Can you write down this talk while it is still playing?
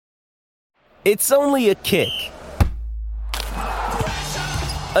It's only a kick,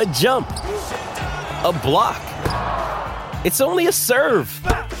 a jump, a block. It's only a serve.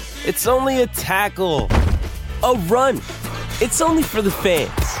 It's only a tackle, a run. It's only for the fans.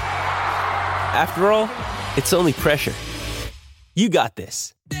 After all, it's only pressure. You got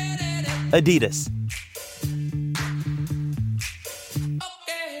this. Adidas.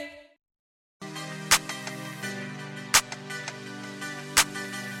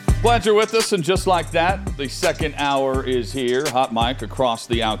 Glad you're with us, and just like that, the second hour is here. Hot mic across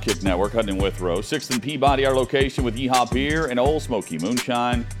the Outkick Network, Hutton and Withrow. 6th and Peabody, our location with Yeehaw Beer and Old Smoky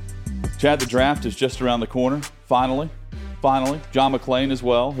Moonshine. Chad, the draft is just around the corner. Finally. John McClain as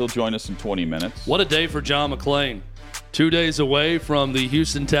well. He'll join us in 20 minutes. What a day for John McClain. 2 days away from the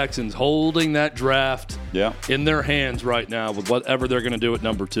Houston Texans holding that draft in their hands right now with whatever they're going to do at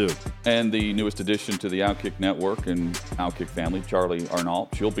number 2. And the newest addition to the Outkick Network and Outkick family, Charlie Arnault.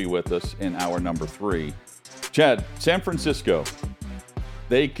 She'll be with us in hour number 3. Chad, San Francisco,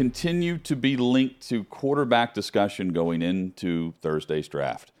 they continue to be linked to quarterback discussion going into Thursday's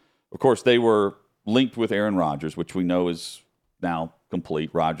draft. Of course, they were linked with Aaron Rodgers, which we know is now complete.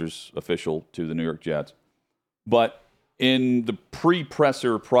 Rodgers official to the New York Jets. But in the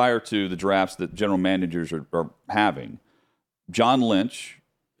pre-presser prior to the drafts that general managers are having, John Lynch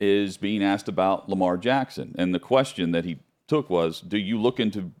is being asked about Lamar Jackson. And the question that he took was, do you look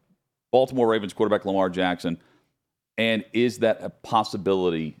into Baltimore Ravens quarterback Lamar Jackson, and is that a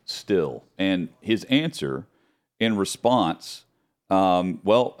possibility still? And his answer in response,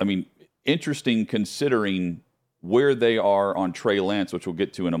 interesting considering where they are on Trey Lance, which we'll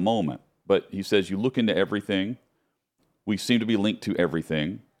get to in a moment. But he says, you look into everything. We seem to be linked to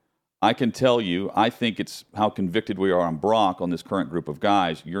everything. I can tell you, I think it's how convicted we are on Brock, on this current group of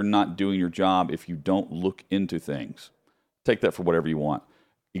guys. You're not doing your job if you don't look into things. Take that for whatever you want.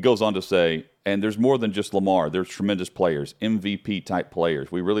 He goes on to say, and there's more than just Lamar. There's tremendous players, MVP-type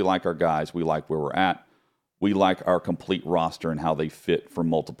players. We really like our guys. We like where we're at. We like our complete roster and how they fit for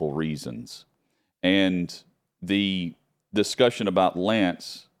multiple reasons. And the discussion about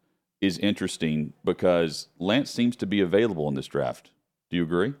Lance is interesting because Lance seems to be available in this draft. Do you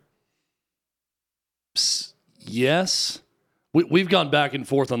agree? Yes. We've gone back and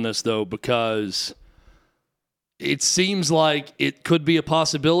forth on this, though, because it seems like it could be a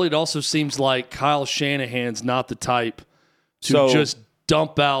possibility. It also seems like Kyle Shanahan's not the type to just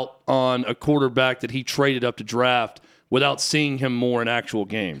dump out on a quarterback that he traded up to draft without seeing him more in actual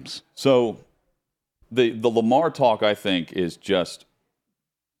games. So the Lamar talk, I think, is just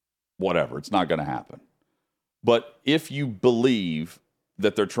whatever. It's not going to happen. But if you believe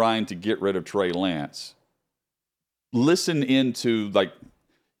that they're trying to get rid of Trey Lance, listen into, like,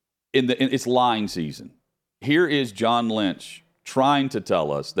 it's lying season. Here is John Lynch trying to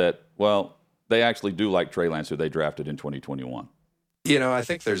tell us that, well, they actually do like Trey Lance, who they drafted in 2021. You know, I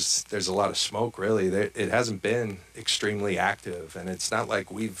think there's a lot of smoke, really. It hasn't been extremely active, and it's not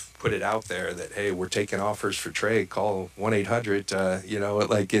like we've put it out there that, hey, we're taking offers for Trey, call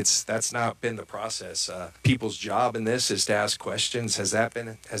 1-800, that's not been the process. People's job in this is to ask questions. Has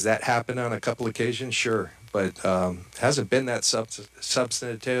that happened on a couple occasions? Sure. But hasn't been that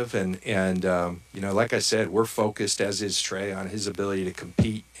substantive, and like I said, we're focused, as is Trey, on his ability to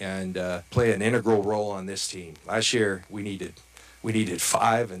compete and play an integral role on this team. Last year, we needed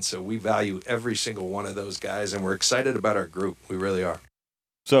 5, and so we value every single one of those guys, and we're excited about our group. We really are.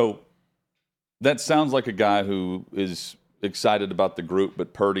 So that sounds like a guy who is excited about the group,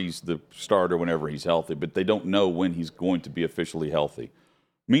 but Purdy's the starter whenever he's healthy, but they don't know when he's going to be officially healthy.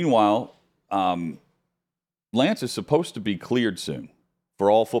 Meanwhile, Lance is supposed to be cleared soon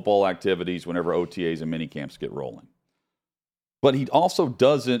for all football activities whenever OTAs and minicamps get rolling. But he also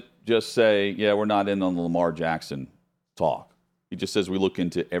doesn't just say, yeah, we're not in on the Lamar Jackson talk. He just says we look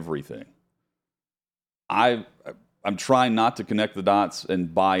into everything. I'm trying not to connect the dots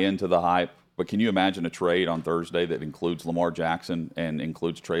and buy into the hype, but can you imagine a trade on Thursday that includes Lamar Jackson and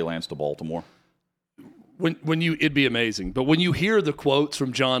includes Trey Lance to Baltimore? It'd be amazing. But when you hear the quotes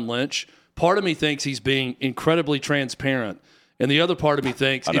from John Lynch, part of me thinks he's being incredibly transparent, and the other part of me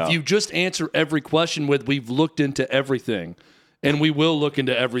thinks if you just answer every question with "we've looked into everything," and we will look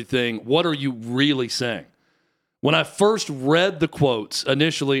into everything, what are you really saying? When I first read the quotes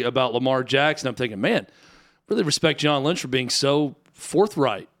initially about Lamar Jackson, I'm thinking, man, really respect John Lynch for being so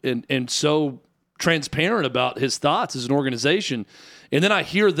forthright and so transparent about his thoughts as an organization. And then I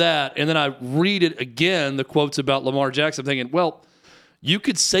hear that, and then I read it again, the quotes about Lamar Jackson. I'm thinking, well, you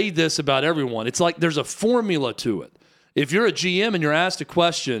could say this about everyone. It's like there's a formula to it. If you're a GM and you're asked a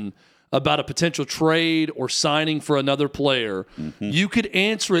question about a potential trade or signing for another player, you could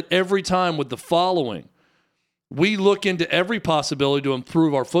answer it every time with the following. We look into every possibility to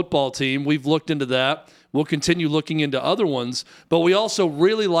improve our football team. We've looked into that. We'll continue looking into other ones, but we also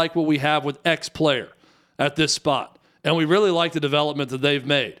really like what we have with X player at this spot, and we really like the development that they've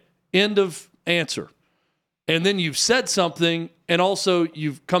made. End of answer. And then you've said something, and also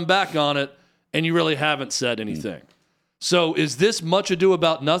you've come back on it, and you really haven't said anything. So is this much ado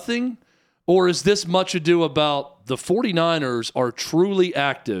about nothing, or is this much ado about the 49ers are truly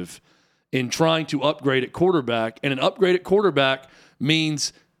active in trying to upgrade at quarterback, and an upgrade at quarterback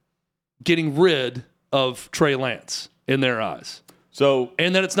means getting rid of Trey Lance in their eyes. So,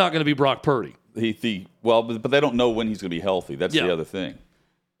 and then it's not going to be Brock Purdy. But they don't know when he's going to be healthy. That's the other thing.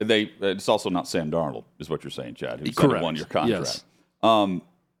 It's also not Sam Darnold, is what you're saying, Chad, who's signed a one-year contract. Yes.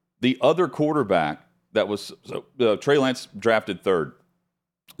 The other quarterback that was Trey Lance drafted third.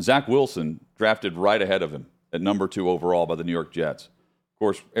 Zach Wilson drafted right ahead of him at number 2 overall by the New York Jets. Of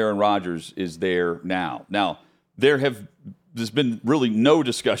course, Aaron Rodgers is there now. Now, there's been really no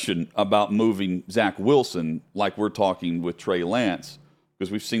discussion about moving Zach Wilson like we're talking with Trey Lance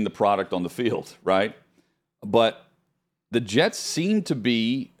because we've seen the product on the field, right? But the Jets seem to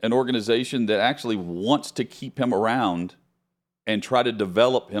be an organization that actually wants to keep him around and try to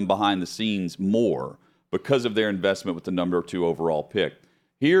develop him behind the scenes more because of their investment with the number 2 overall pick.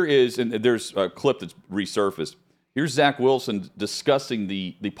 Here is, and there's a clip that's resurfaced. Here's Zach Wilson discussing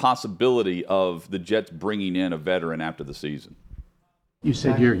the possibility of the Jets bringing in a veteran after the season. You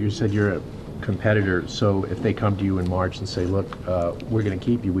said you're a competitor, so if they come to you in March and say, look, we're going to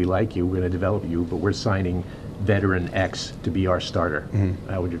keep you, we like you, we're going to develop you, but we're signing veteran X to be our starter,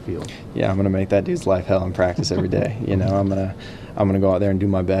 how would you feel? Yeah, I'm going to make that dude's life hell in practice every day. I'm going to go out there and do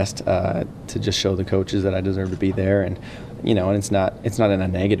my best to just show the coaches that I deserve to be there, and and it's not in a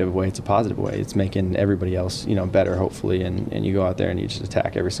negative way, it's a positive way. It's making everybody else better, hopefully, and you go out there and you just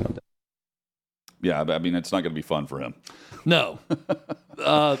attack every single day. Yeah, I mean, it's not going to be fun for him. No.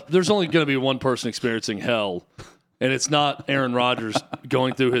 There's only going to be one person experiencing hell, and it's not Aaron Rodgers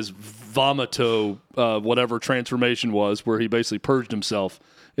going through his vomito, whatever transformation was, where he basically purged himself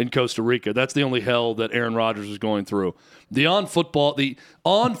in Costa Rica. That's the only hell that Aaron Rodgers is going through. The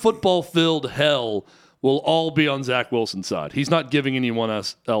on-football field hell will all be on Zach Wilson's side. He's not giving anyone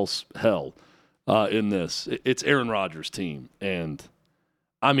else hell in this. It's Aaron Rodgers' team. And,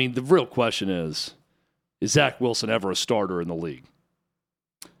 I mean, the real question is Zach Wilson ever a starter in the league?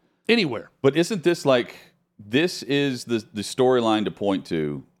 Anywhere. But isn't this this is the storyline to point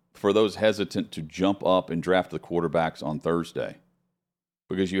to for those hesitant to jump up and draft the quarterbacks on Thursday?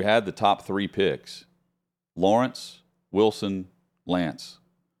 Because you had the top 3 picks, Lawrence, Wilson, Lance.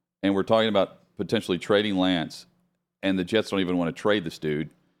 And we're talking about potentially trading Lance, and the Jets don't even want to trade this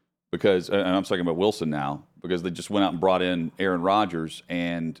dude because, and I'm talking about Wilson now, because they just went out and brought in Aaron Rodgers,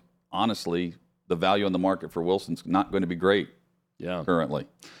 and honestly, the value on the market for Wilson's not going to be great currently.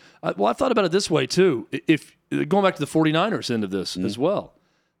 Well, I've thought about it this way, too. If going back to the 49ers end of this as well,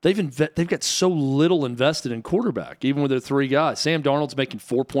 they've got so little invested in quarterback, even with their 3 guys. Sam Darnold's making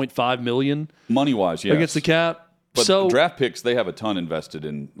 $4.5 million money-wise, yes, against the cap. But draft picks, they have a ton invested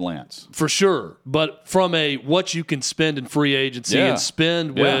in Lance. For sure. But from what you can spend in free agency and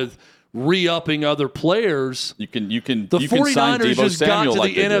spend with re-upping other players, the 49ers just got to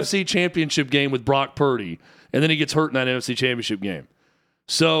the NFC Championship game with Brock Purdy, and then he gets hurt in that NFC Championship game.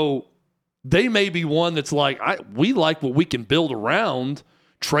 So they may be one that's we like what we can build around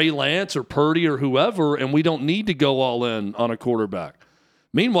Trey Lance or Purdy or whoever, and we don't need to go all in on a quarterback.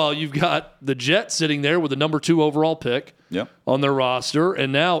 Meanwhile, you've got the Jets sitting there with the number 2 overall pick on their roster,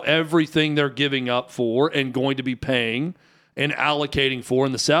 and now everything they're giving up for and going to be paying and allocating for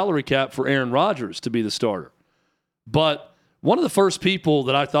in the salary cap for Aaron Rodgers to be the starter. But one of the first people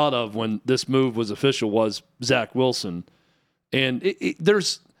that I thought of when this move was official was Zach Wilson. And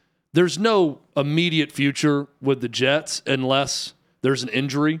there's no immediate future with the Jets unless there's an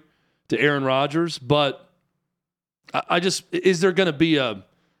injury to Aaron Rodgers, but is there going to be a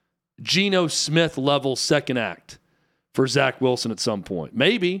Geno Smith level second act for Zach Wilson at some point?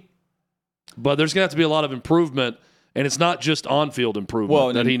 Maybe, but there's going to have to be a lot of improvement, and it's not just on-field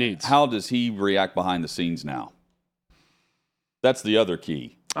improvement that he needs. How does he react behind the scenes now? That's the other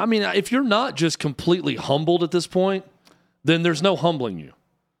key. I mean, if you're not just completely humbled at this point, then there's no humbling you.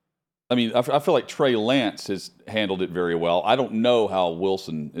 I mean, I feel like Trey Lance has handled it very well. I don't know how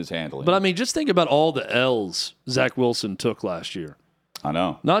Wilson is handling it. But, I mean, just think about all the L's Zach Wilson took last year. I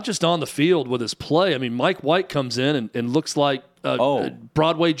know. Not just on the field with his play. I mean, Mike White comes in and looks like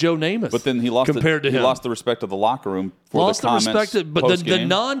Broadway Joe Namath. But then he lost compared to him. He lost the respect of the locker room for lost the comments. But the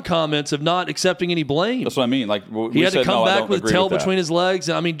non-comments of not accepting any blame. That's what I mean. Like he had to come back with his tail between his legs.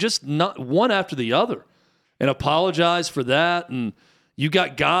 I mean, just not one after the other, and apologize for that. And you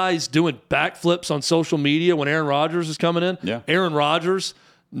got guys doing backflips on social media when Aaron Rodgers is coming in. Yeah. Aaron Rodgers,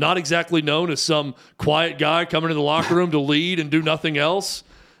 not exactly known as some quiet guy coming into the locker room to lead and do nothing else.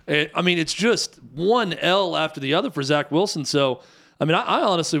 I mean, it's just one L after the other for Zach Wilson. So, I mean, I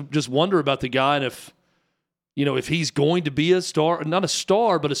honestly just wonder about the guy and if he's going to be a star, not a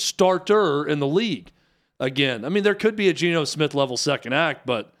star, but a starter in the league again. I mean, there could be a Geno Smith level second act,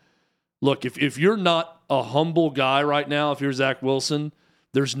 but look, if you're not a humble guy right now, if you're Zach Wilson,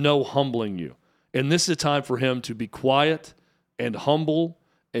 there's no humbling you. And this is a time for him to be quiet and humble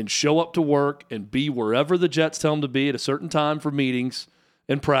and show up to work and be wherever the Jets tell him to be at a certain time for meetings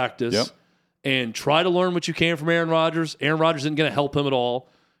and practice, and try to learn what you can from Aaron Rodgers. Aaron Rodgers isn't going to help him at all.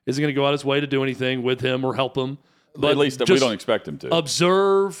 Isn't going to go out his way to do anything with him or help him. But at least we don't expect him to.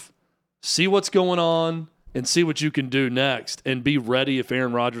 Observe, see what's going on, and see what you can do next, and be ready if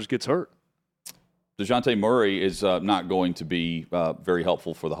Aaron Rodgers gets hurt. DeJounte Murray is not going to be very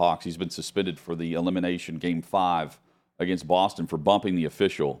helpful for the Hawks. He's been suspended for the elimination Game 5 against Boston for bumping the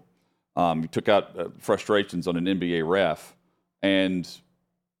official. He took out frustrations on an NBA ref. And,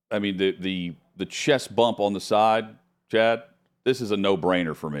 I mean, the chest bump on the side, Chad, this is a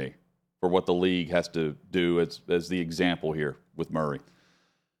no-brainer for me for what the league has to do as the example here with Murray.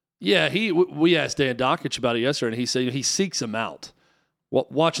 Yeah, we asked Dan Dockich about it yesterday, and he said he seeks him out.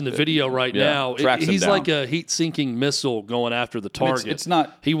 Watching the video now, he's like a heat-sinking missile going after the target. It's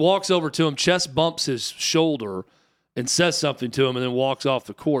not. He walks over to him, chest bumps his shoulder, and says something to him, and then walks off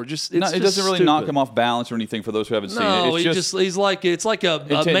the court. It doesn't really knock him off balance or anything. For those who haven't seen it, it's like a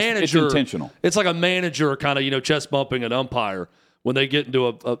manager. It's intentional. It's like a manager kind of chest bumping an umpire when they get into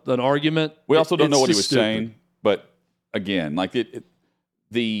an argument. We also don't know what he was saying, but again, like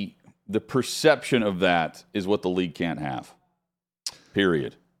the perception of that is what the league can't have.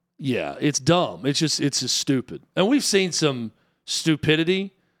 Period. Yeah, it's dumb. It's just stupid. And we've seen some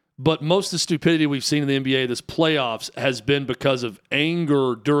stupidity, but most of the stupidity we've seen in the NBA this playoffs has been because of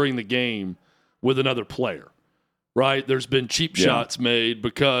anger during the game with another player. Right? There's been cheap shots made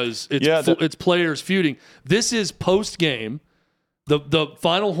because it's players feuding. This is post-game. The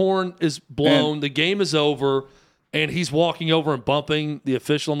final horn is blown. The game is over, and he's walking over and bumping the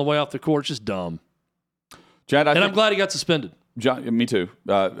official on the way off the court. It's just dumb. Chad, I'm glad he got suspended. Me too.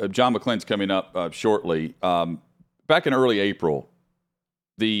 John McClain's coming up shortly. Back in early April,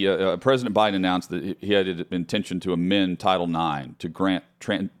 the President Biden announced that he had an intention to amend Title IX to grant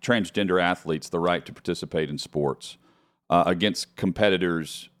transgender athletes the right to participate in sports against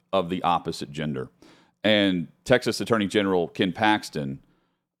competitors of the opposite gender. And Texas Attorney General Ken Paxton,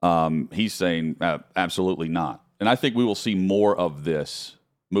 he's saying absolutely not. And I think we will see more of this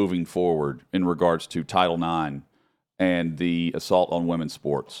moving forward in regards to Title IX and the assault on women's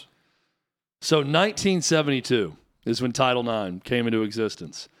sports. So 1972 is when Title IX came into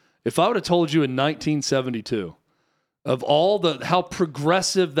existence. If I would have told you in 1972 of how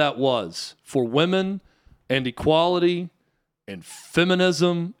progressive that was for women and equality and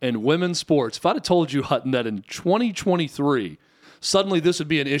feminism and women's sports, if I'd have told you, Hutton, that in 2023, suddenly this would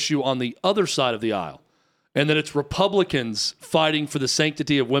be an issue on the other side of the aisle, and that it's Republicans fighting for the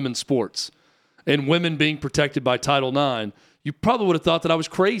sanctity of women's sports and women being protected by Title IX, you probably would have thought that I was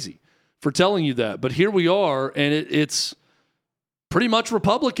crazy for telling you that. But here we are, and it's pretty much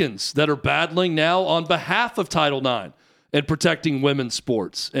Republicans that are battling now on behalf of Title IX and protecting women's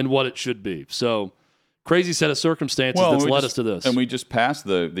sports and what it should be. So, crazy set of circumstances that's led us to this. And we just passed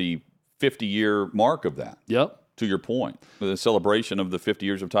the 50-year mark of that. Yep. To your point, the celebration of the 50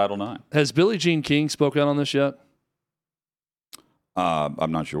 years of Title IX. Has Billie Jean King spoken on this yet?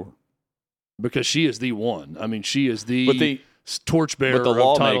 I'm not sure. Because she is the one. I mean, she is the torchbearer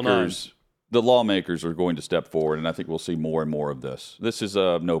of Title IX. The lawmakers are going to step forward, and I think we'll see more and more of this. This is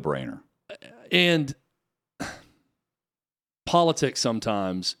a no-brainer. And politics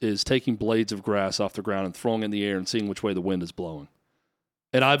sometimes is taking blades of grass off the ground and throwing it in the air and seeing which way the wind is blowing.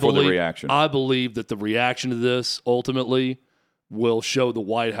 And I believe that the reaction to this ultimately will show the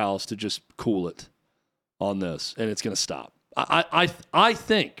White House to just cool it on this, and it's going to stop. I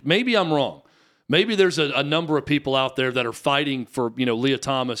think, maybe I'm wrong. Maybe there's a number of people out there that are fighting for, Leah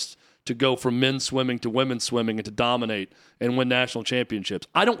Thomas to go from men's swimming to women's swimming and to dominate and win national championships.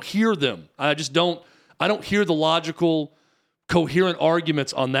 I don't hear them. I don't hear the logical, coherent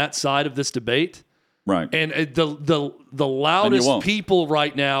arguments on that side of this debate. Right. And the loudest people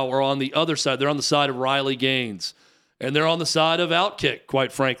right now are on the other side. They're on the side of Riley Gaines, and they're on the side of Outkick,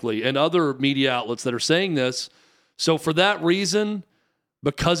 quite frankly, and other media outlets that are saying this. So for that reason,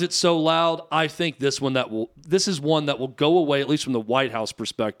 because it's so loud, I think this is one that will go away, at least from the White House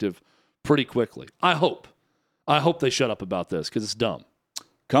perspective, pretty quickly. I hope they shut up about this because it's dumb.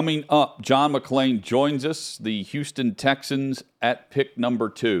 Coming up, John McClain joins us, the Houston Texans at pick number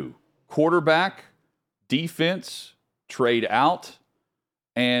 2. Quarterback, defense, trade out,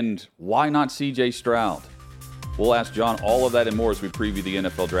 and why not C.J. Stroud? We'll ask John all of that and more as we preview the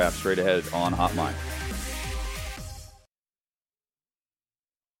NFL Draft straight ahead on Hot Mic.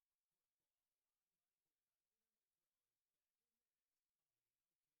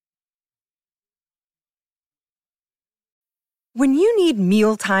 When you need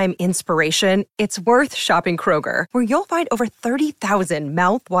mealtime inspiration, it's worth shopping Kroger, where you'll find over 30,000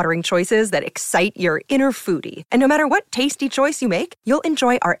 mouth-watering choices that excite your inner foodie. And no matter what tasty choice you make, you'll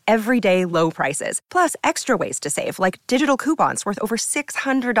enjoy our everyday low prices, plus extra ways to save, like digital coupons worth over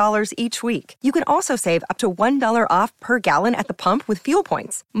 $600 each week. You can also save up to $1 off per gallon at the pump with fuel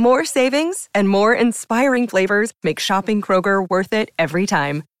points. More savings and more inspiring flavors make shopping Kroger worth it every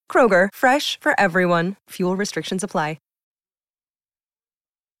time. Kroger, fresh for everyone. Fuel restrictions apply.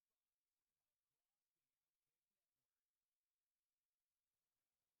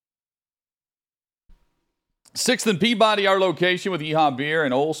 6th and Peabody, our location with Yeehaw Beer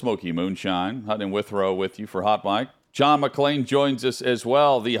and Old Smoky Moonshine. Hutton and Withrow with you for Hot Mic. John McClain joins us as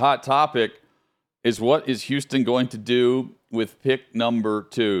well. The hot topic is, what is Houston going to do with pick number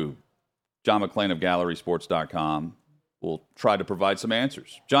 2? John McClain of GallerySports.com will try to provide some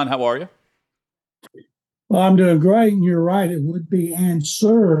answers. John, how are you? Well, I'm doing great, and you're right. It would be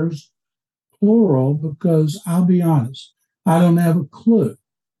answers, plural, because I'll be honest, I don't have a clue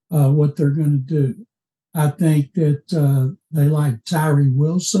what they're going to do. I think that they like Tyree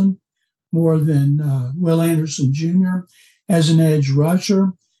Wilson more than Will Anderson Jr. as an edge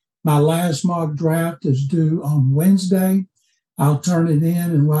rusher. My last mock draft is due on Wednesday. I'll turn it in,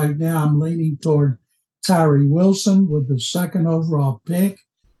 and right now I'm leaning toward Tyree Wilson with the 2nd overall pick.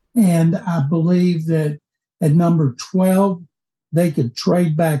 And I believe that at number 12, they could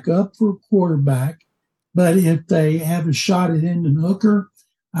trade back up for a quarterback. But if they have a shot at Hendon Hooker,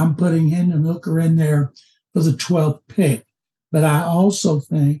 I'm putting Hendon Hooker in there for the 12th pick. But I also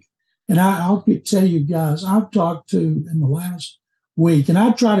think, and I'll tell you guys, I've talked to in the last week, and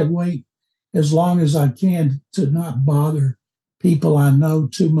I try to wait as long as I can to not bother people I know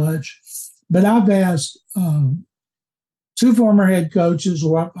too much. But I've asked 2 former head coaches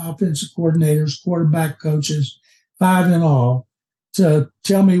or offensive coordinators, quarterback coaches, 5 in all, to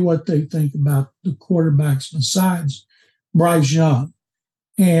tell me what they think about the quarterbacks besides Bryce Young.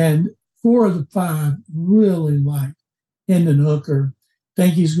 And 4 of the 5 really like Hendon Hooker,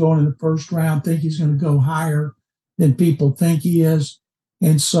 think he's going in the 1st round, think he's going to go higher than people think he is.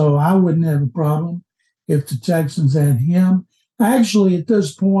 And so I wouldn't have a problem if the Texans had him. Actually, at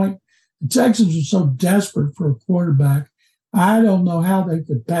this point, the Texans are so desperate for a quarterback, I don't know how they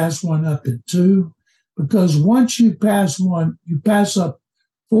could pass one up at 2, because once you pass one, you pass up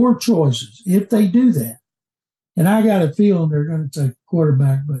 4 choices if they do that. And I got a feeling they're going to take a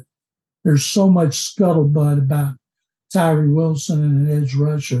quarterback, but there's so much scuttlebutt about Tyree Wilson and an edge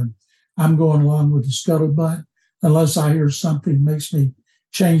rusher. I'm going along with the scuttlebutt unless I hear something that makes me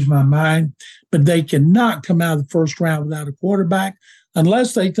change my mind. But they cannot come out of the 1st round without a quarterback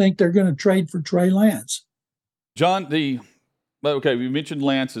unless they think they're going to trade for Trey Lance. John, we mentioned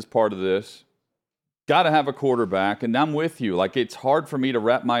Lance as part of this. Got to have a quarterback, and I'm with you. Like, it's hard for me to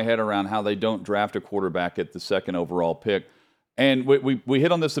wrap my head around how they don't draft a quarterback at the 2nd overall pick. And we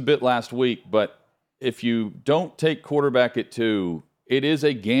hit on this a bit last week, but if you don't take quarterback at 2, it is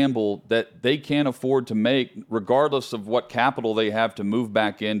a gamble that they can't afford to make, regardless of what capital they have to move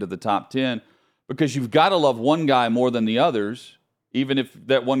back into the top 10, because you've got to love one guy more than the others, even if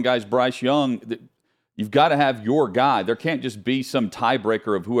that one guy's Bryce Young. You've got to have your guy. There can't just be some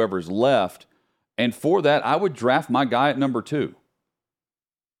tiebreaker of whoever's left. And for that, I would draft my guy at number 2.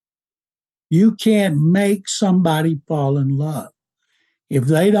 You can't make somebody fall in love. If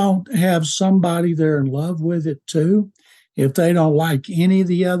they don't have somebody they're in love with at 2, if they don't like any of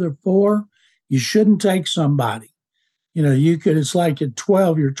the other 4, you shouldn't take somebody. You know, it's like at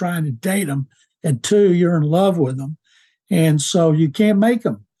 12, you're trying to date them. At 2, you're in love with them. And so you can't make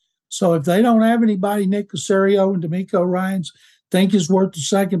them. So if they don't have anybody, Nick Caserio and D'Amico Ryans think is worth the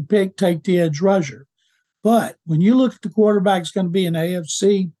 2nd pick, take the edge rusher. But when you look at the quarterback's going to be in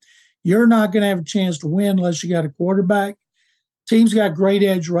AFC, you're not going to have a chance to win unless you got a quarterback. Teams got great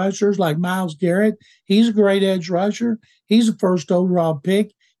edge rushers like Myles Garrett. He's a great edge rusher. He's a first overall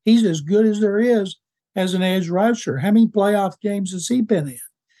pick. He's as good as there is as an edge rusher. How many playoff games has he been in?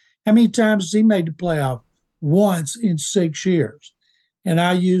 How many times has he made the playoff? Once in 6 years. And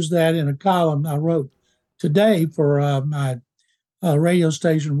I used that in a column I wrote today for my radio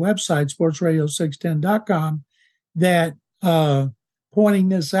station website, sportsradio610.com, that pointing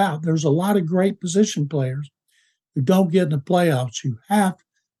this out. There's a lot of great position players who don't get in the playoffs. You have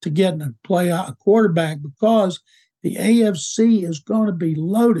to get in a quarterback because the AFC is going to be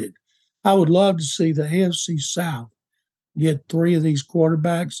loaded. I would love to see the AFC South get 3 of these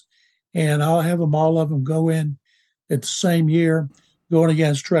quarterbacks, and I'll have them, all of them, go in at the same year going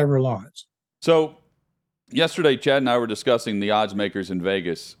against Trevor Lawrence. So yesterday, Chad and I were discussing the odds makers in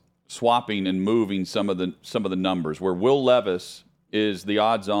Vegas swapping and moving some of the numbers, where Will Levis is the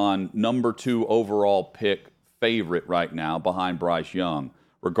odds-on number 2 overall pick favorite right now behind Bryce Young,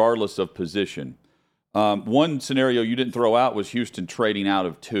 regardless of position. One scenario you didn't throw out was Houston trading out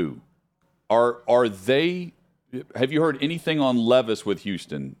of 2. Are they? Have you heard anything on Levis with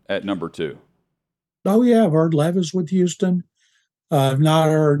Houston at number 2? Oh yeah, I've heard Levis with Houston. I've not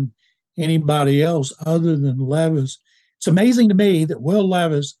heard anybody else other than Levis. It's amazing to me that Will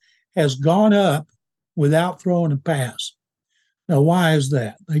Levis has gone up without throwing a pass. Now, why is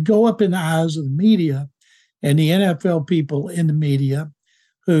that? They go up in the eyes of the media and the NFL people in the media,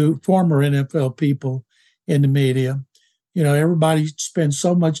 former NFL people in the media. You know, everybody spends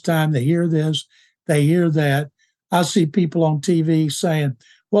so much time, they hear this, they hear that. I see people on TV saying,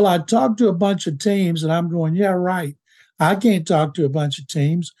 well, I talked to a bunch of teams, and I'm going, yeah, right. I can't talk to a bunch of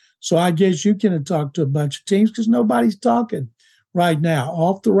teams, so I guess you can talk to a bunch of teams because nobody's talking right now.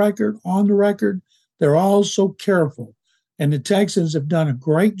 Off the record, on the record, they're all so careful. And the Texans have done a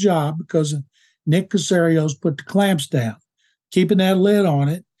great job because Nick Caserio's put the clamps down, keeping that lid on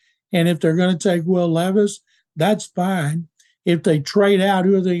it. And if they're going to take Will Levis, that's fine. If they trade out,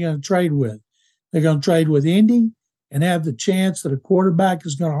 who are they going to trade with? They're going to trade with Indy and have the chance that a quarterback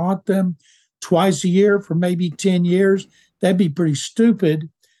is going to haunt them twice a year for maybe 10 years. That'd be pretty stupid.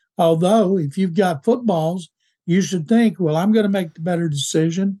 Although, if you've got footballs, you should think, well, I'm going to make the better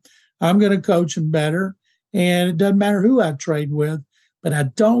decision. I'm going to coach him better. And it doesn't matter who I trade with, but I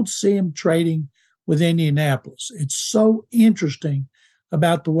don't see him trading with Indianapolis. It's so interesting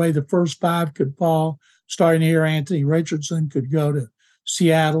about the way the first 5 could fall. Starting here, Anthony Richardson could go to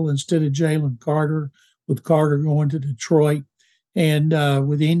Seattle instead of Jalen Carter, with Carter going to Detroit. And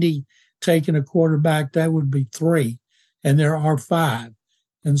with Indy taking a quarterback, that would be 3. And there are 5.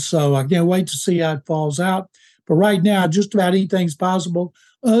 And so I can't wait to see how it falls out. But right now, just about anything's possible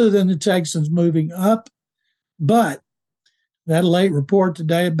other than the Texans moving up. But that late report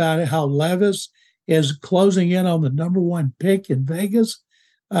today about how Levis is closing in on the number 1 pick in Vegas,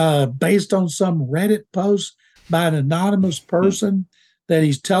 based on some Reddit post by an anonymous person that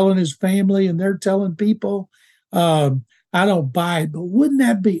he's telling his family and they're telling people, I don't buy it. But wouldn't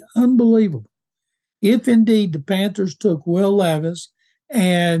that be unbelievable if indeed the Panthers took Will Levis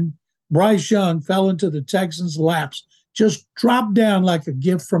and Bryce Young fell into the Texans' laps, just dropped down like a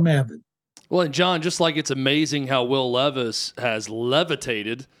gift from heaven? Well, and John, just like it's amazing how Will Levis has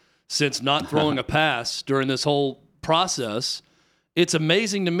levitated since not throwing a pass during this whole process, it's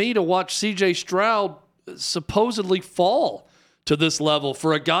amazing to me to watch C.J. Stroud supposedly fall to this level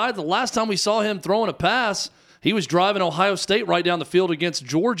for a guy. The last time we saw him throwing a pass, he was driving Ohio State right down the field against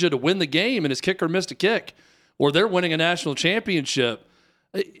Georgia to win the game, and his kicker missed a kick, or they're winning a national championship.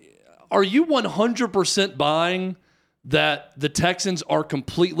 Are you 100% buying that the Texans are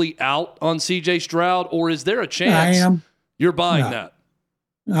completely out on C.J. Stroud, or is there a chance I am. You're buying that?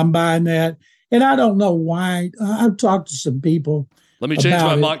 I'm buying that. And I don't know why. I've talked to some people. Let me change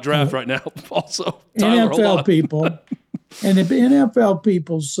my mock draft right now. Also, Tyler, NFL people. And the NFL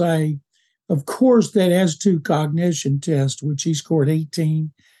people say, of course, that S2 cognition test, which he scored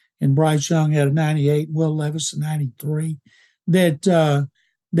 18, and Bryce Young had a 98, Will Levis a 93,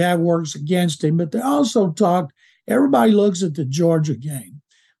 that works against him. But they also talked, everybody looks at the Georgia game.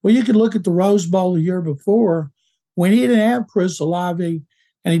 Well, you could look at the Rose Bowl the year before when he didn't have Chris Olave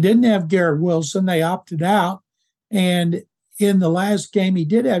and he didn't have Garrett Wilson. They opted out. And in the last game, he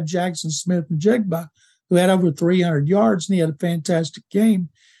did have Jackson Smith-Njigba, who had over 300 yards, and he had a fantastic game.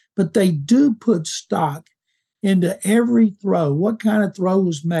 But they do put stock into every throw. What kind of throw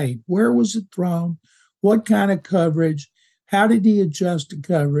was made? Where was it thrown? What kind of coverage? How did he adjust to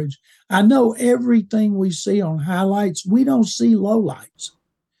coverage? I know everything we see on highlights, we don't see lowlights.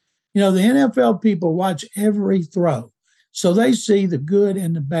 You know, the NFL people watch every throw. So they see the good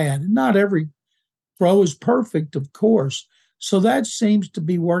and the bad. And not every throw is perfect, of course. So that seems to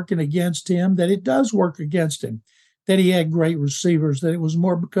be working against him, that it does work against him, that he had great receivers, that it was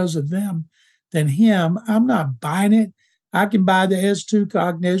more because of them than him. I'm not buying it. I can buy the S2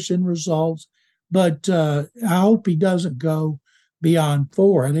 cognition results, but I hope he doesn't go beyond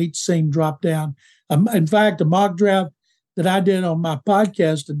 4. I'd hate to see him drop down. In fact, a mock draft that I did on my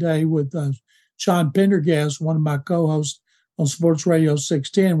podcast today with Sean Pendergast, one of my co-hosts on Sports Radio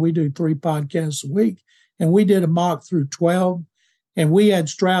 610, we do 3 podcasts a week, and we did a mock through 12, and we had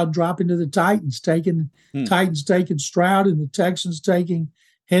Stroud dropping to the Titans, taking Stroud, and the Texans taking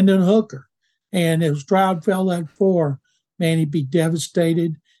Hendon Hooker. And if Stroud fell at 4, man, he'd be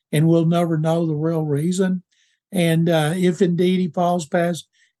devastated, and we'll never know the real reason. And if indeed he falls past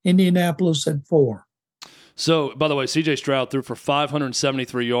Indianapolis at 4. So, by the way, C.J. Stroud threw for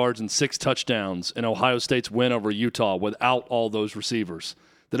 573 yards and 6 touchdowns in Ohio State's win over Utah without all those receivers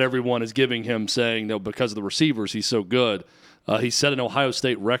that everyone is giving him, saying, no, because of the receivers, he's so good. He set an Ohio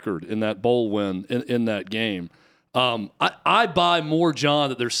State record in that bowl win in that game. I buy more, John,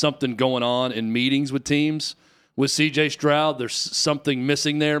 that there's something going on in meetings with teams with C.J. Stroud. There's something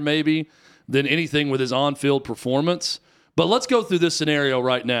missing there maybe than anything with his on-field performance. But let's go through this scenario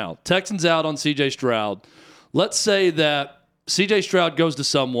right now. Texans out on C.J. Stroud. Let's say that C.J. Stroud goes to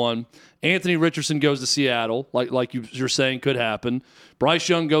someone. Anthony Richardson goes to Seattle, like you're saying could happen. Bryce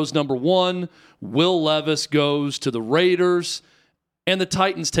Young goes number 1. Will Levis goes to the Raiders. And the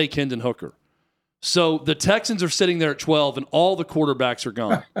Titans take Hendon Hooker. So the Texans are sitting there at 12, and all the quarterbacks are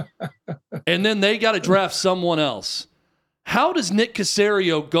gone. And then they got to draft someone else. How does Nick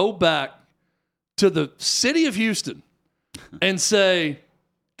Caserio go back to the city of Houston and say,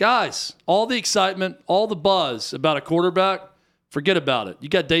 guys, all the excitement, all the buzz about a quarterback, forget about it. You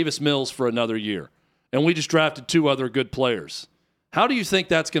got Davis Mills for another year, and we just drafted 2 other good players. How do you think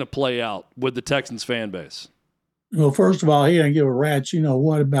that's going to play out with the Texans fan base? Well, first of all, he doesn't give a rat's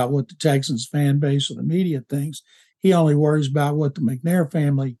about what the Texans fan base or the media thinks. He only worries about what the McNair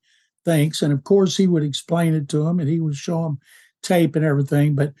family thinks. And, of course, he would explain it to him, and he would show him tape and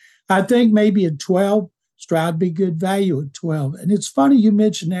everything. But I think maybe at 12, Stroud be good value at 12. And it's funny you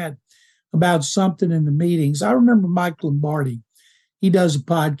mentioned that about something in the meetings. I remember Mike Lombardi. He does a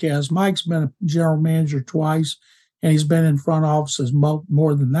podcast. Mike's been a general manager twice, and he's been in front offices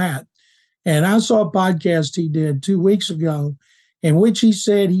more than that. And I saw a podcast he did 2 weeks ago in which he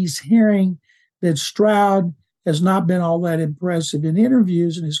said he's hearing that Stroud has not been all that impressive in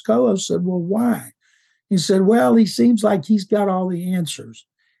interviews. And his co-host said, well, why? He said, well, he seems like he's got all the answers.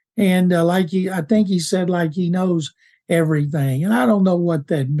 And I think he said like he knows everything. And I don't know what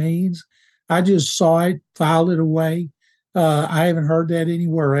that means. I just saw it, filed it away. I haven't heard that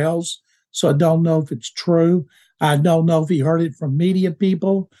anywhere else. So I don't know if it's true. I don't know if he heard it from media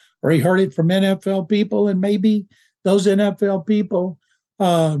people or he heard it from NFL people, and maybe those NFL people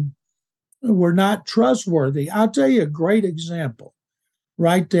were not trustworthy. I'll tell you a great example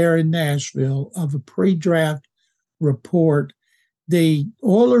right there in Nashville of a pre-draft report. The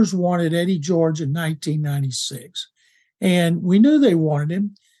Oilers wanted Eddie George in 1996, and we knew they wanted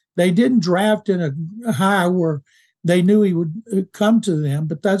him. They didn't draft in a high where they knew he would come to them,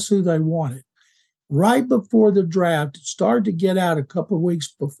 but that's who they wanted. Right before the draft, it started to get out a couple of weeks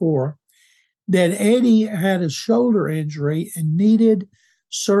before, that Eddie had a shoulder injury and needed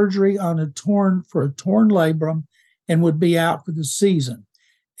surgery on a torn labrum and would be out for the season.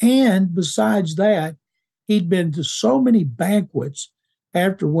 And besides that, he'd been to so many banquets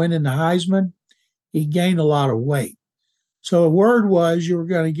after winning the Heisman, he gained a lot of weight. So the word was you were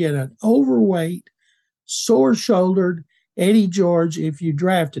going to get an overweight, sore-shouldered Eddie George if you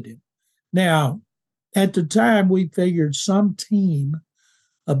drafted him. Now, at the time, we figured some team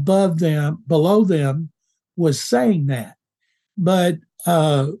below them, was saying that. But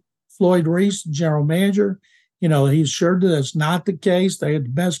Floyd Reese, general manager, he assured that that's not the case. They had the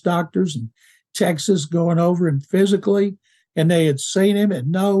best doctors in Texas going over him physically, and they had seen him,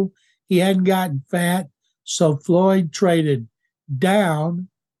 and no, he hadn't gotten fat. So Floyd traded down,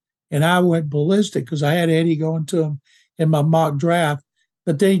 and I went ballistic because I had Eddie going to him in my mock draft.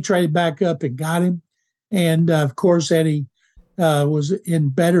 But then he traded back up and got him. And, of course, Eddie was in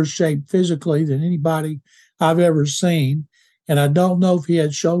better shape physically than anybody I've ever seen. And I don't know if he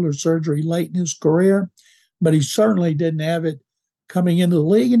had shoulder surgery late in his career, but he certainly didn't have it coming into the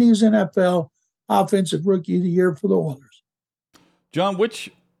league. And he was NFL Offensive Rookie of the Year for the Oilers. John, which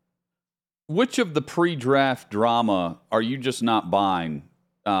of the pre-draft drama are you just not buying?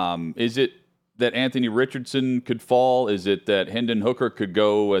 Is it that Anthony Richardson could fall? Is it that Hendon Hooker could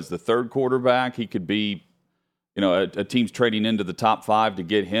go as the third quarterback? He could be, a team's trading into the top 5 to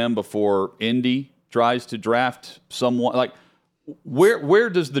get him before Indy tries to draft someone. Like, Where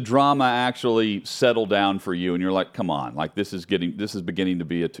does the drama actually settle down for you? And you're like, come on, like this is beginning to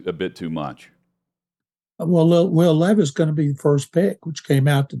be a bit too much. Well, Will Levis is going to be the first pick, which came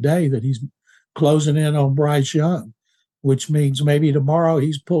out today that he's closing in on Bryce Young, which means maybe tomorrow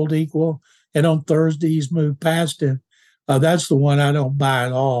he's pulled equal, and on Thursday he's moved past him. That's the one I don't buy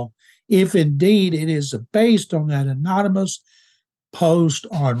at all. If indeed it is based on that anonymous post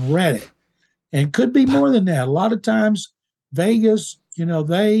on Reddit, and could be more than that. A lot of times, Vegas,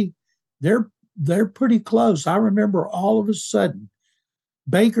 they're pretty close. I remember all of a sudden,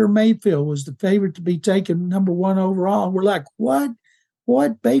 Baker Mayfield was the favorite to be taken number 1 overall. We're like, what?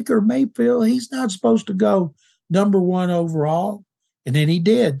 What? Baker Mayfield? He's not supposed to go number 1 overall. And then he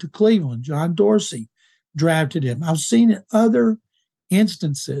did to Cleveland. John Dorsey drafted him. I've seen in other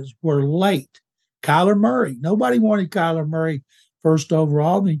instances where late. Kyler Murray. Nobody wanted Kyler Murray first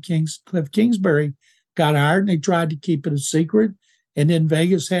overall. Then Cliff Kingsbury got hired, and they tried to keep it a secret. And then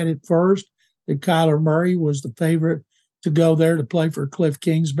Vegas had it first that Kyler Murray was the favorite to go there to play for Cliff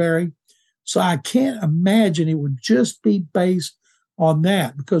Kingsbury. So I can't imagine it would just be based on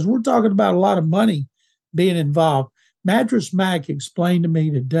that, because we're talking about a lot of money being involved. Mattress Mac explained to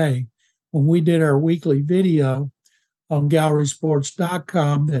me today when we did our weekly video on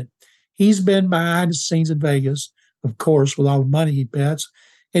gallerysports.com that he's been behind the scenes in Vegas, of course, with all the money he bets.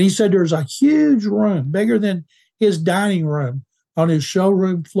 And he said there's a huge room, bigger than his dining room, on his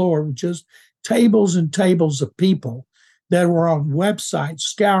showroom floor with just tables and tables of people that were on websites,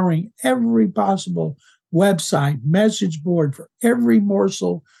 scouring every possible website, message board for every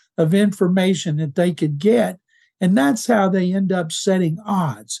morsel of information that they could get. And that's how they end up setting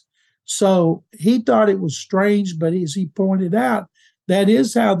odds. So he thought it was strange, but as he pointed out, that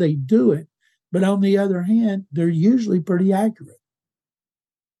is how they do it. But on the other hand, they're usually pretty accurate.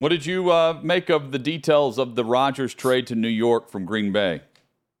 What did you make of the details of the Rodgers trade to New York from Green Bay?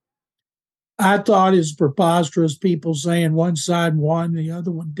 I thought it's preposterous, people saying one side won, the other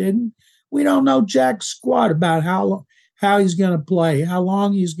one didn't. We don't know jack squat about how he's going to play, how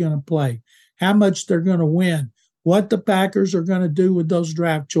long he's going to play, how much they're going to win, what the Packers are going to do with those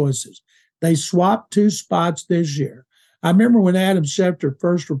draft choices. They swapped 2 spots this year. I remember when Adam Schefter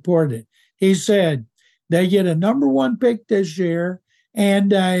first reported it, he said they get a number 1 pick this year,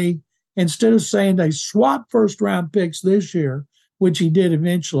 and instead of saying they swapped first-round picks this year, which he did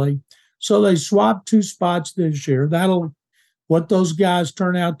eventually, so they swapped 2 spots this year. What those guys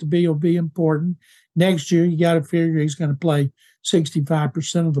turn out to be will be important. Next year, you got to figure he's going to play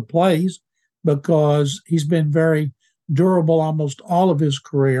 65% of the plays because he's been very durable almost all of his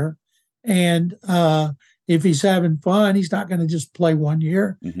career. And if he's having fun, he's not going to just play 1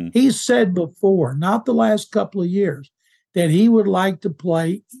 year. Mm-hmm. He's said before, not the last couple of years, that he would like to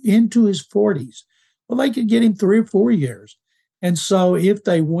play into his 40s. Well, they could get him 3 or 4 years. And so if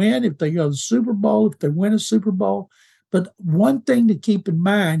they win, if they go to the Super Bowl, if they win a Super Bowl, but one thing to keep in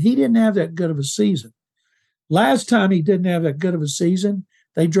mind, he didn't have that good of a season. Last time he didn't have that good of a season,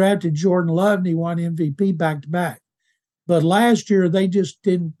 they drafted Jordan Love and he won MVP back-to-back. But last year, they just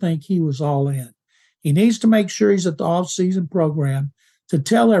didn't think he was all in. He needs to make sure he's at the off-season program to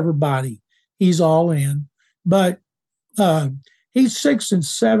tell everybody he's all in. But he's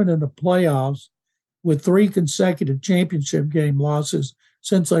 6-7 in the playoffs with 3 consecutive championship game losses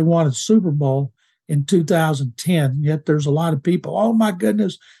since they won a Super Bowl in 2010. Yet there's a lot of people, oh my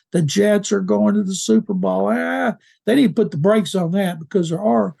goodness, the Jets are going to the Super Bowl. They need to put the brakes on that because there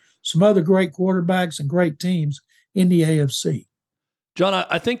are some other great quarterbacks and great teams in the AFC. John,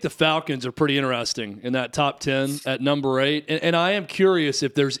 I think the Falcons are pretty interesting in that top 10 at number 8. And I am curious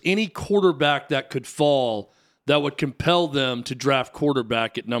if there's any quarterback that could fall that would compel them to draft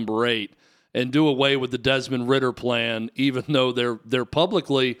quarterback at number 8 and do away with the Desmond Ridder plan, even though they're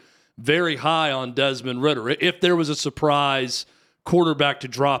publicly very high on Desmond Ridder. If there was a surprise quarterback to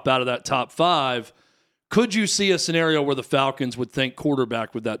drop out of that top 5, could you see a scenario where the Falcons would think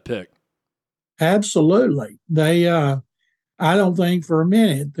quarterback with that pick? Absolutely. I don't think for a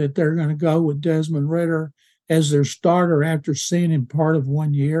minute that they're going to go with Desmond Ridder as their starter after seeing him part of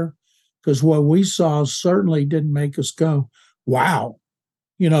 1 year, because what we saw certainly didn't make us go, wow,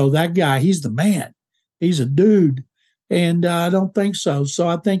 that guy, he's the man. He's a dude. And I don't think so. So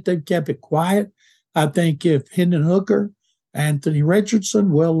I think they've kept it quiet. I think if Hendon Hooker, Anthony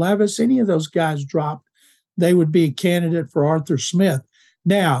Richardson, Will Levis, any of those guys dropped, they would be a candidate for Arthur Smith.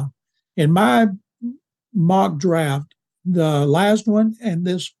 Now, in my mock draft, the last one and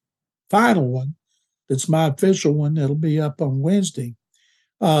this final one, that's my official one that'll be up on Wednesday,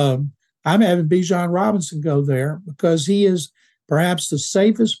 I'm having Bijan Robinson go there because he is perhaps the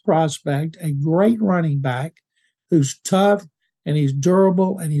safest prospect, a great running back who's tough, and he's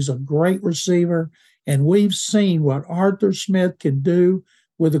durable, and he's a great receiver. And we've seen what Arthur Smith can do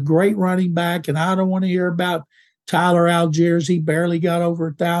with a great running back. And I don't want to hear about Tyler Algiers. He barely got over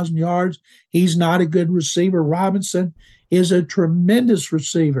 1,000 yards. He's not a good receiver. Robinson is a tremendous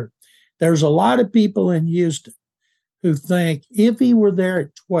receiver. There's a lot of people in Houston who think if he were there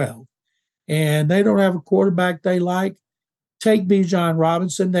at 12 and they don't have a quarterback they like, take Bijan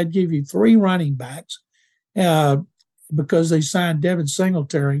Robinson. They'd give you 3 running backs because they signed Devin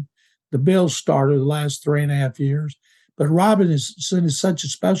Singletary, the Bills starter, the last 3.5 years. But Robinson is such a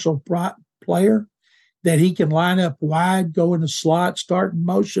special player that he can line up wide, go in the slot, start in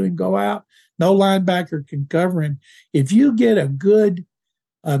motion, and go out. No linebacker can cover him. If you get a good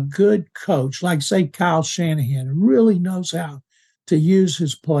coach, like, say, Kyle Shanahan, who really knows how to use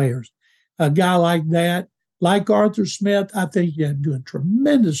his players, a guy like that, like Arthur Smith, I think you'd do a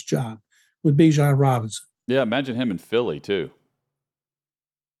tremendous job with Bijan Robinson. Yeah, imagine him in Philly, too.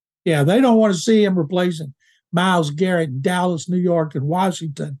 Yeah, they don't want to see him replacing Myles Garrett in Dallas, New York, and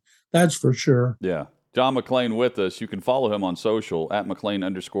Washington. That's for sure. Yeah. John McClain with us. You can follow him on social at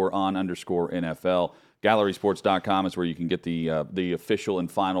McClain_on_NFL. GallerySports.com is where you can get the official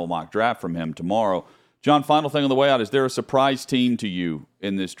and final mock draft from him tomorrow. John, final thing on the way out, is there a surprise team to you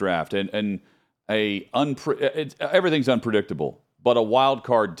in this draft? And everything's unpredictable, but a wild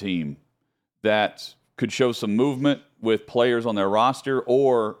card team that could show some movement with players on their roster,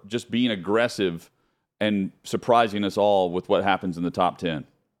 or just being aggressive and surprising us all with what happens in the top 10?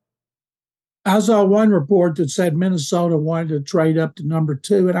 I saw one report that said Minnesota wanted to trade up to number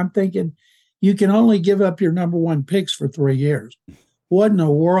 2, and I'm thinking, you can only give up your number 1 picks for 3 years. What in the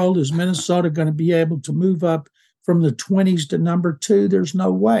world is Minnesota going to be able to move up from the 20s to number 2? There's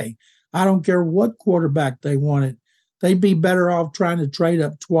no way. I don't care what quarterback they wanted. They'd be better off trying to trade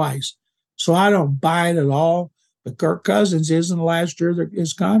up twice. So I don't buy it at all. But Kirk Cousins isn't the last year of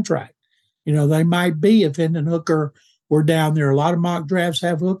his contract. You know, they might be if Hendon Hooker were down there. A lot of mock drafts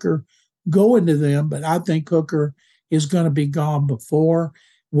have Hooker going to them, but I think Hooker is going to be gone before.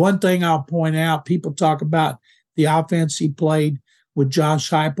 One thing I'll point out, people talk about the offense he played with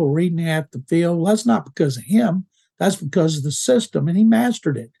Josh Heupel reading half the field. Well, that's not because of him. That's because of the system, and he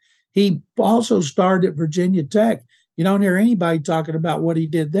mastered it. He also started at Virginia Tech. You don't hear anybody talking about what he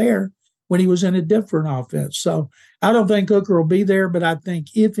did there when he was in a different offense. So I don't think Hooker will be there, but I think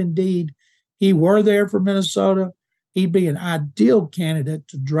if indeed he were there for Minnesota, he'd be an ideal candidate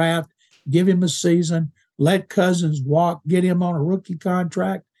to draft, give him a season, let Cousins walk, get him on a rookie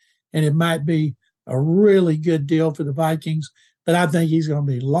contract, and it might be a really good deal for the Vikings. But I think he's going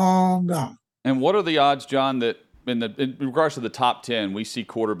to be long gone. And what are the odds, John, that in regards to the top 10, we see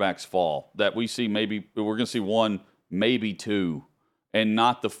quarterbacks fall, that we see maybe we're going to see 1, maybe 2, and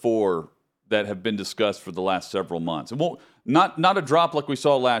not the 4 that have been discussed for the last several months? It won't, not a drop like we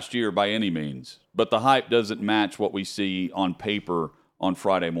saw last year by any means, but the hype doesn't match what we see on paper on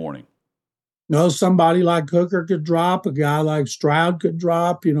Friday morning. No, somebody like Hooker could drop. A guy like Stroud could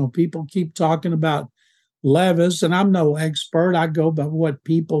drop. You know, people keep talking about Levis, and I'm no expert. I go by what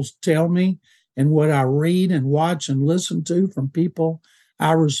people tell me and what I read and watch and listen to from people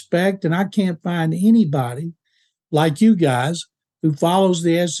I respect. And I can't find anybody like you guys who follows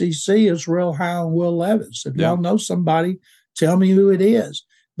the SEC is real high on Will Levis. If y'all know somebody, tell me who it is.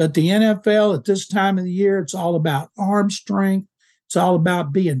 But the NFL at this time of the year, it's all about arm strength. It's all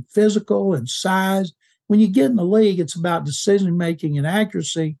about being physical and size. When you get in the league, it's about decision-making and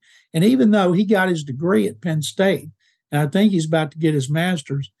accuracy. And even though he got his degree at Penn State, and I think he's about to get his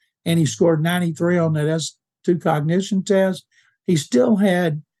master's, and he scored 93 on that S2 cognition test, he still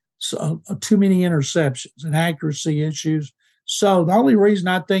had too many interceptions and accuracy issues. So the only reason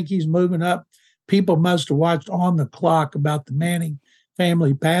I think he's moving up, people must have watched On the Clock about the Manning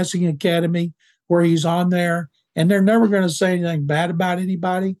Family Passing Academy, where he's on there, and they're never going to say anything bad about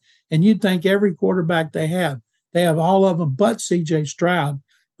anybody. And you'd think every quarterback they have all of them but C.J. Stroud.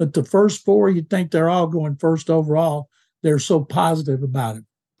 But the first 4, you'd think they're all going first overall. They're so positive about it.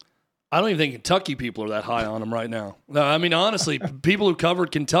 I don't even think Kentucky people are that high on him right now. No, I mean, honestly, people who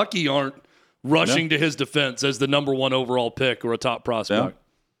covered Kentucky aren't rushing to his defense as the number 1 overall pick or a top prospect. Yeah.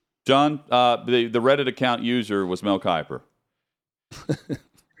 John, the Reddit account user was Mel Kiper.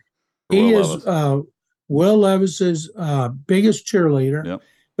 He is Will Levis's biggest cheerleader. Yep.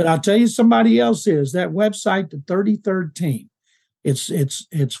 But I'll tell you, somebody else is. That website, the 33rd Team,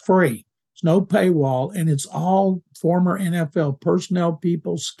 it's free. It's no paywall, and it's all former NFL personnel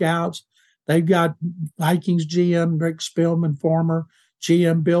people, scouts. They've got Vikings GM Rick Spielman, former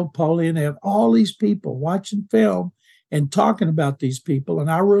GM Bill Polian, and they have all these people watching film and talking about these people, and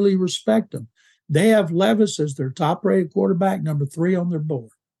I really respect them. They have Levis as their top-rated quarterback, number 3 on their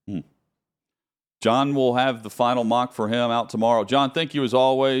board. John will have the final mock for him out tomorrow. John, thank you as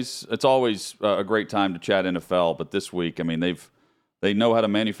always. It's always a great time to chat NFL, but this week, I mean, they know how to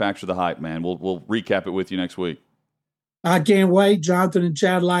manufacture the hype, man. We'll recap it with you next week. I can't wait. Jonathan and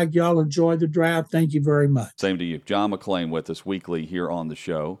Chad, like y'all enjoy the draft. Thank you very much. Same to you. John McClain with us weekly here on the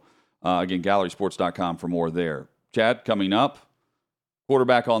show. Again, gallerysports.com for more there. Chad, coming up,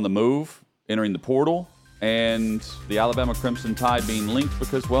 quarterback on the move, entering the portal, and the Alabama Crimson Tide being linked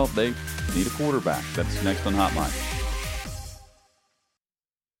because, well, they need a quarterback. That's next on Hot Mic.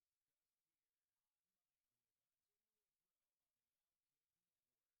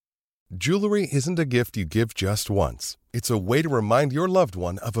 Jewelry isn't a gift you give just once. It's a way to remind your loved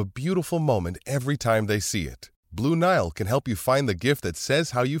one of a beautiful moment every time they see it. Blue Nile can help you find the gift that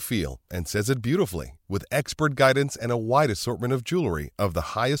says how you feel and says it beautifully, with expert guidance and a wide assortment of jewelry of the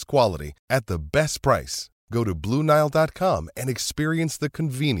highest quality at the best price. Go to BlueNile.com and experience the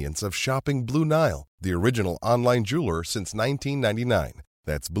convenience of shopping Blue Nile, the original online jeweler since 1999.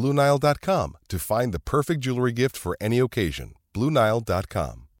 That's BlueNile.com to find the perfect jewelry gift for any occasion.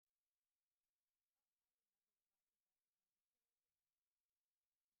 BlueNile.com.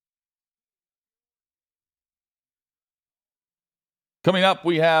 Coming up,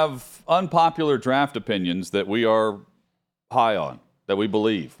 we have unpopular draft opinions that we are high on, that we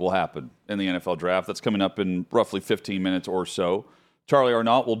believe will happen in the NFL draft. That's coming up in roughly 15 minutes or so. Charlie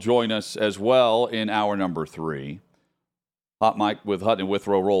Arnott will join us as well in hour number 3. Hot Mic with Hutton and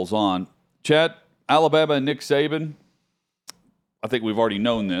Withrow rolls on. Chad, Alabama and Nick Saban, I think we've already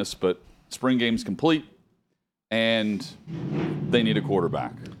known this, but spring game's complete, and they need a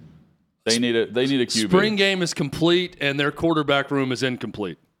quarterback. They need a QB. Spring game is complete, and their quarterback room is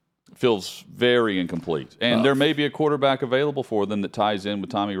incomplete. Feels very incomplete. And there may be a quarterback available for them that ties in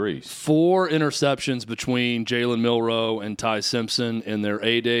with Tommy Rees. 4 interceptions between Jalen Milroe and Ty Simpson in their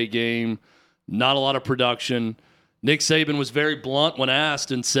A-Day game. Not a lot of production. Nick Saban was very blunt when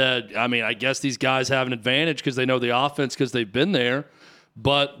asked and said, I mean, I guess these guys have an advantage because they know the offense because they've been there.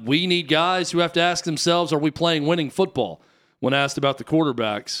 But we need guys who have to ask themselves, are we playing winning football? When asked about the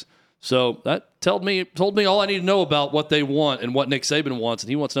quarterbacks. So that told me all I need to know about what they want and what Nick Saban wants,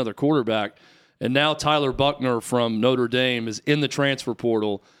 and he wants another quarterback. And now Tyler Buchner from Notre Dame is in the transfer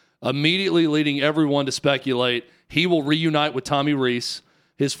portal, immediately leading everyone to speculate he will reunite with Tommy Rees,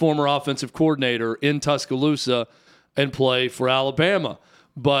 his former offensive coordinator, in Tuscaloosa and play for Alabama.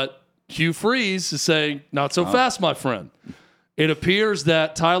 But Hugh Freeze is saying, not so fast, my friend. It appears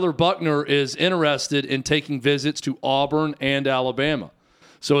that Tyler Buchner is interested in taking visits to Auburn and Alabama.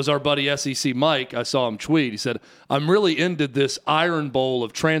 So as our buddy SEC Mike, I saw him tweet, he said, I'm really into this iron bowl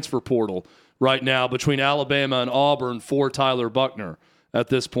of transfer portal right now between Alabama and Auburn for Tyler Buchner at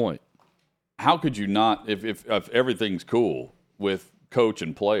this point. How could you not, if everything's cool with coach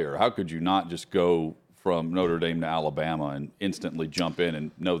and player, how could you not just go from Notre Dame to Alabama and instantly jump in and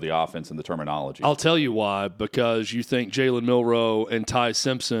know the offense and the terminology? I'll tell you why, because you think Jalen Milroe and Ty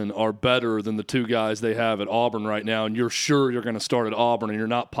Simpson are better than the 2 guys they have at Auburn right now, and you're sure you're going to start at Auburn, and you're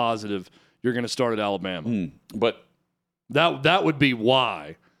not positive you're going to start at Alabama. But that would be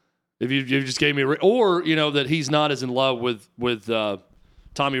why. If you just gave me or, that he's not as in love with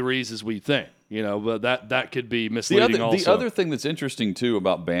Tommy Rees as we think. But that could be misleading also. The other thing that's interesting, too,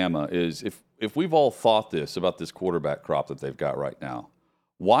 about Bama is if we've all thought this about this quarterback crop that they've got right now,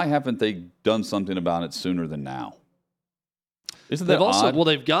 why haven't they done something about it sooner than now? Isn't that odd? Well,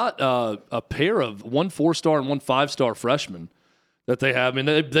 they've got a pair of 1 4-star and 1 5-star freshmen that they have. I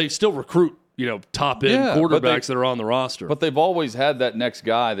mean, they still recruit, top-end quarterbacks that are on the roster. But they've always had that next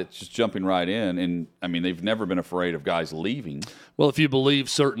guy that's just jumping right in. And, I mean, they've never been afraid of guys leaving. Well, if you believe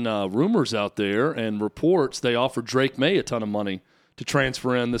certain rumors out there and reports, they offered Drake May a ton of money to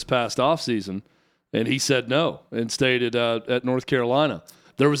transfer in this past offseason, and he said no and stayed at North Carolina.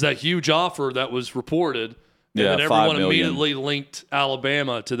 There was that huge offer that was reported, and then everyone immediately linked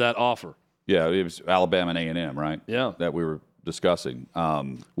Alabama to that offer. Yeah, it was Alabama and A&M, right? Yeah. That we were discussing.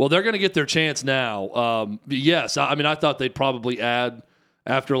 Well, they're going to get their chance now. Yes, I mean, I thought they'd probably add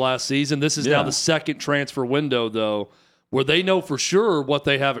after last season. This is now the second transfer window, though, where they know for sure what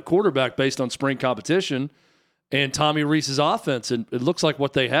they have at quarterback based on spring competition and Tommy Rees's offense, and it looks like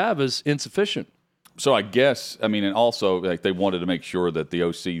what they have is insufficient. So I guess, I mean, and also like they wanted to make sure that the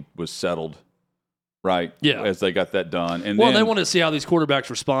OC was settled, right? Yeah. As they got that done. And they wanted to see how these quarterbacks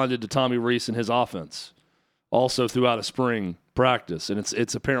responded to Tommy Rees and his offense also throughout a spring practice, and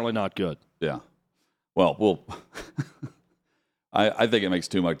it's apparently not good. Yeah. Well, I think it makes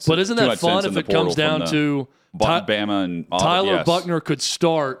too much sense. But isn't that fun if it comes down to Bama and Tyler Auburn? Buchner could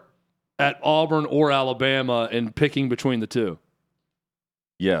start at Auburn or Alabama and picking between the two?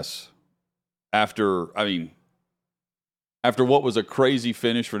 Yes. After what was a crazy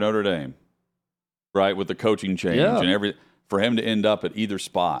finish for Notre Dame, right, with the coaching change and everything, for him to end up at either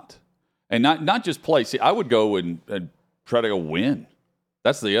spot. And not just play. See, I would go and try to go win.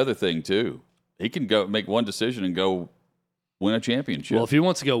 That's the other thing, too. He can go make one decision and go win a championship. Well, if he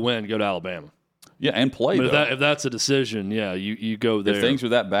wants to go win, go to Alabama. Yeah, and play, if that's a decision, you go there. If things are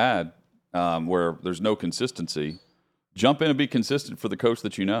that bad where there's no consistency, jump in and be consistent for the coach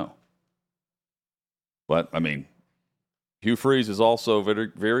that you know. But, Hugh Freeze is also very,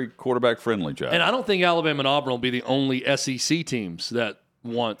 very quarterback-friendly, Jeff. And I don't think Alabama and Auburn will be the only SEC teams that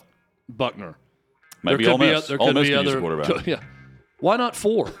want Buckner. Maybe Ole Miss. Ole Miss can use a quarterback. Yeah. Why not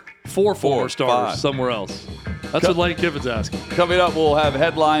four? Four starters five. Somewhere else. That's what Lane Kiffin's asking. Coming up, we'll have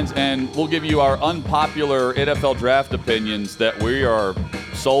headlines, and we'll give you our unpopular NFL draft opinions that we are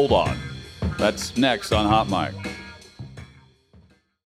sold on. That's next on Hot Mic.